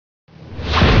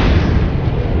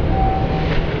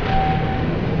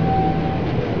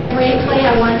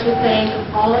like to thank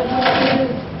all of you.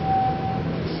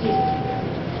 Excuse me.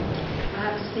 I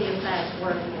have to see if that's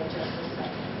working in just a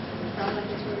second. Does it sound like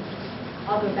it's working?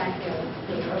 I'll go back there.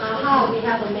 We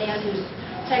have a man who's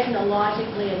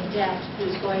technologically adept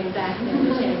who's going back there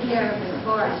to take care of it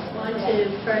for us. I want to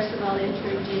first of all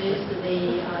introduce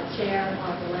the chair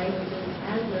of the Languages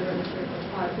and Literature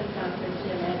Department, Dr.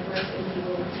 Tim Edwards, and he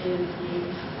will do the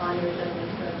honors of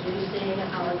introducing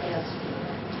our guest speaker.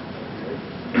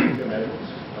 Tim Edwards,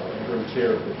 interim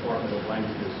chair of the Department of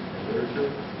Languages and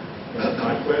Literature. It's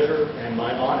my pleasure and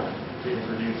my honor to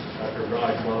introduce Dr.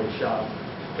 Raj Wali Shah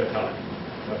Khattak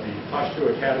of the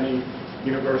Pashtun Academy,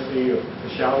 University of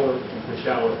Peshawar in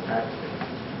Peshawar, Pakistan.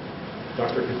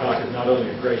 Dr. Khattak is not only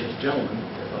a gracious gentleman,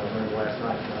 as I learned last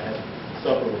night when I had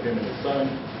supper with him and his son,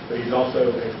 but he's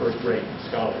also a first-rate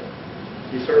scholar.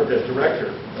 He served as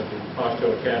director of the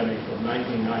Pashtun Academy from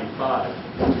 1995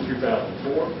 to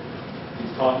 2004.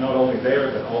 He's taught not only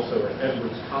there, but also at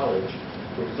Edwards College,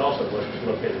 which is also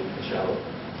located in Peshawar.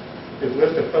 His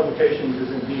list of publications is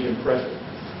indeed impressive.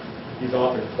 He's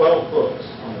authored 12 books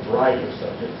on a variety of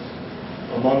subjects,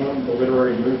 among them the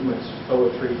literary movements,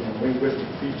 poetry, and linguistic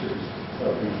features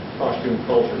of the Pashtun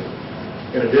culture.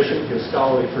 In addition, his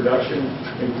scholarly production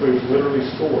includes literary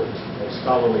scores of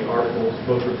scholarly articles,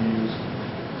 book reviews,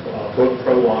 book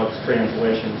prologues,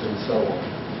 translations, and so on.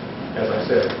 As I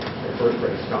said, a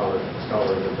first-rate scholar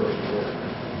of the first order.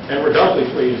 And we're doubly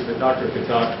pleased that Dr.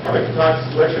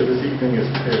 Khattak's lecture this evening is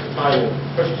titled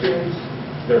Pashtuns,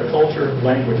 Their Culture,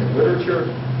 Language, and Literature.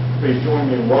 Please join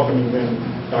me in welcoming them,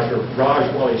 Dr.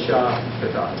 Raj Wali Shah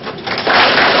Khattak.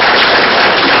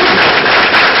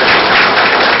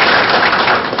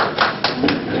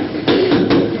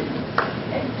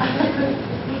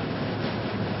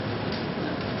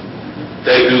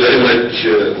 Thank you very much,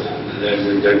 ladies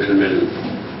and gentlemen.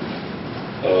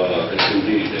 It's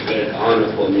indeed a great honor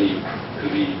for me to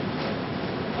be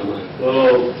among.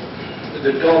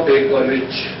 The topic on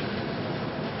which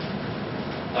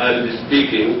I'll be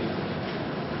speaking,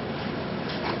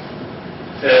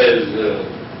 as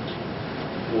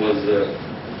was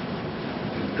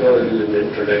told in the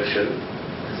introduction,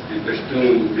 is the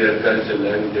Pashtun, their culture,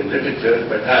 language, and literature,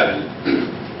 but I will,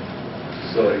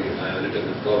 sorry, I have a little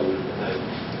bit problem with my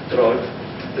throat.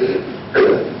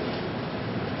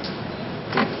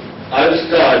 I'll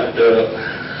start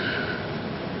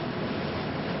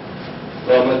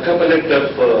from a couplet of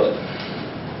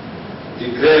the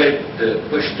great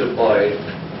Pashto poet,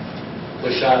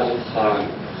 Raj Khan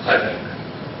Khattak.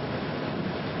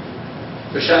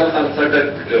 Raj Khan Khattak,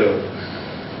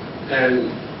 and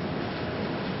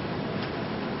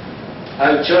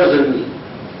I've chosen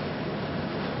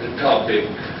the topic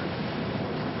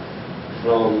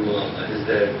from his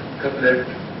couplet,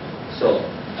 so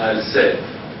I'll say,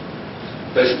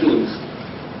 Pashtuns,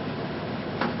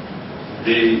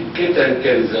 the kith and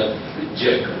kins of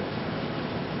Jacob.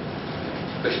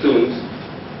 Pashtuns,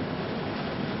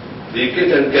 the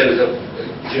kith and kins of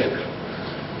Jacob.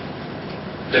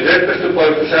 The great Pashto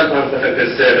poet Raj Khan Khattak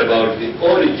has said about the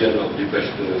origin of the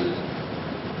Pashtuns.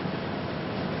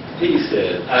 He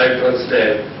said, I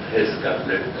translate his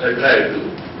couplet, I try to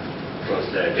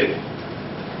translate it.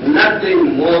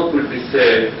 Nothing more could be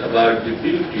said about the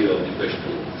beauty of the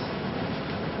Pashtuns.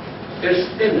 It's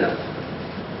enough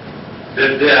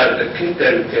that they are the kith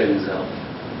and kins of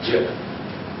Jacob.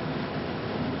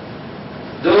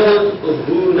 Those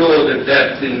who know the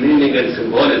depth in meaning and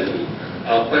symbolism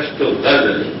of Pashto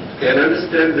ghazal can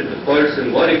understand that the poet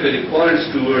symbolically points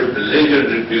towards the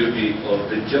legendary beauty of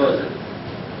the chosen,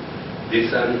 the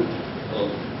son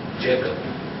of Jacob.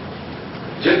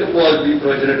 Jacob was the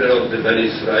progenitor of the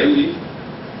Bani Israel,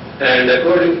 and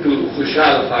according to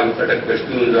Raj Khan Khattak,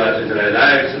 Pashtuns are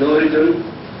Israelites in origin.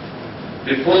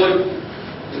 Before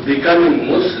becoming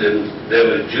Muslims, they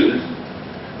were Jews,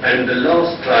 and the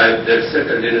lost tribe that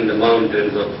settled in the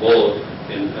mountains of Bor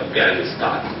in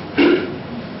Afghanistan.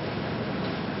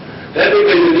 Having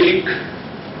a unique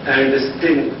and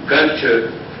distinct culture,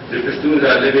 the Pashtuns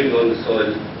are living on the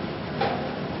soil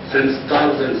since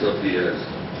thousands of years.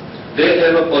 They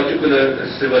have a particular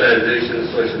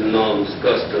civilization, social norms,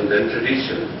 customs, and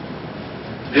traditions.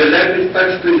 Their language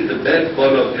Pashto is the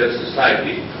backbone of their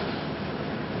society.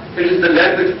 It is the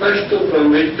language Pashto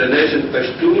from which the nation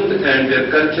Pashtun and their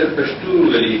culture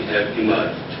Pashtunwali have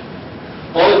emerged.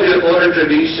 All their oral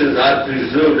traditions are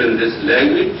preserved in this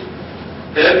language.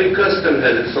 Every custom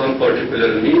has its own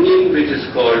particular meaning, which is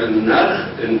called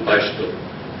Narh in Pashto.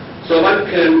 So one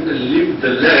can leave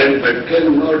the land but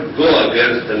cannot go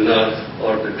against the Narh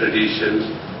or the traditions,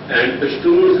 and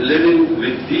Pashtuns living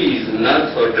with these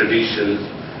Narh or traditions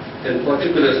in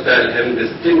particular style, having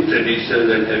distinct traditions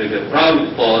and having a proud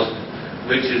past,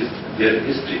 which is their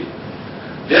history.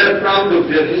 They are proud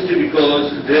of their history because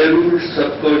they ruled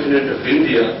subcontinent of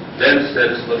India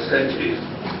themselves for centuries,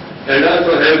 and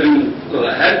also have been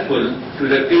helpful to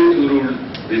the kings who ruled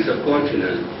the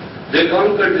subcontinent. They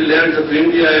conquered the lands of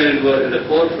India and were in the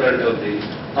forefront of the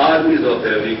armies of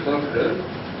every conqueror.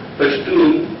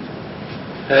 Pashtun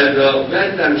has a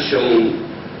well-done shown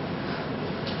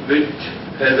which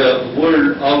has a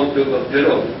world outlook of their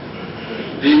own.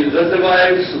 The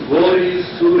Ghaznavids, Ghoris,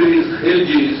 Suris,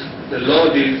 Khiljis, the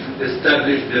Lodis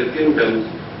established their kingdoms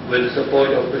with the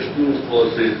support of Pashtun's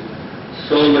forces,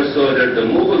 so much so that the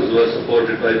Mughals were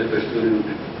supported by the Pashtun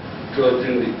in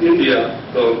crossing India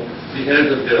from the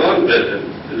hands of their own brethren,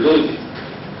 the Lodi.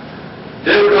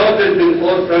 They would always be in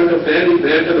forefront of any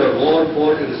battle or war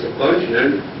fought in the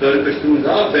subcontinent. The Pashtuns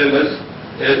are famous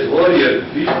as warrior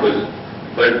people,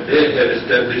 but they have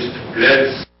established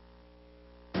great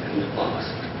in the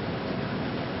past.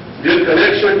 Their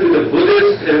connection to the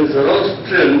Buddhist and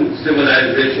Zoroastrian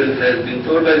civilization has been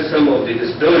told by some of the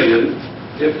historians.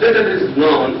 If little is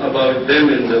known about them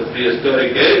in the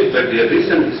prehistoric age, but their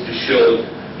recent history shows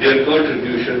their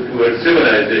contribution towards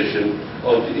civilization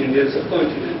of the Indian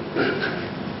subcontinent.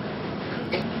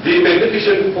 The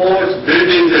magnificent forts,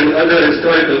 buildings and other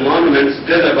historical monuments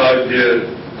tell about their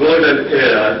golden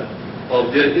era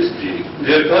of their history.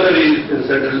 Their colonies in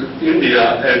central India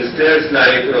and states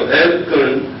like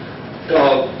Rohilkhand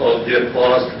talk of their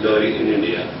past glory in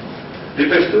India. The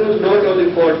Pashtuns not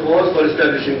only fought wars for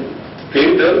establishing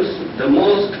kingdoms, the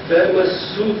most famous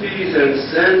Sufis and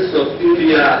saints of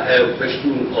India have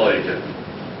Pashtun origin.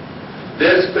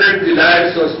 They spread the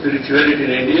lights of spirituality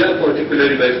in India,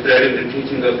 particularly by spreading the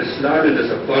teaching of Islam in the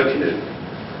subcontinent.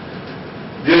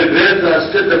 Their graves are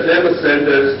still the famous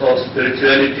centers of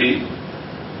spirituality.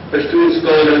 Pashtun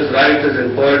scholars, writers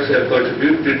and poets have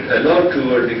contributed a lot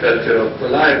toward the culture of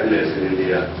politeness in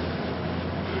India.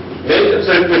 Many of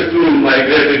Saint Pashtun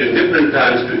migrated in different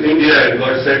times to India and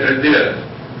got settled there.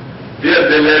 There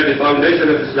they laid the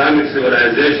foundation of Islamic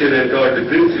civilization and taught the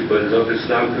principles of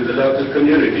Islam to the local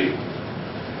community.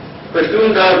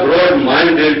 Pashtuns are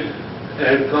broad-minded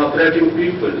and cooperating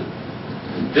people.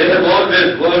 They have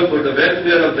always worked for the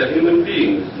welfare of the human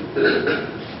beings.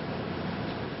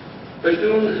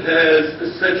 Pashtun has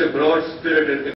such a broad spirit and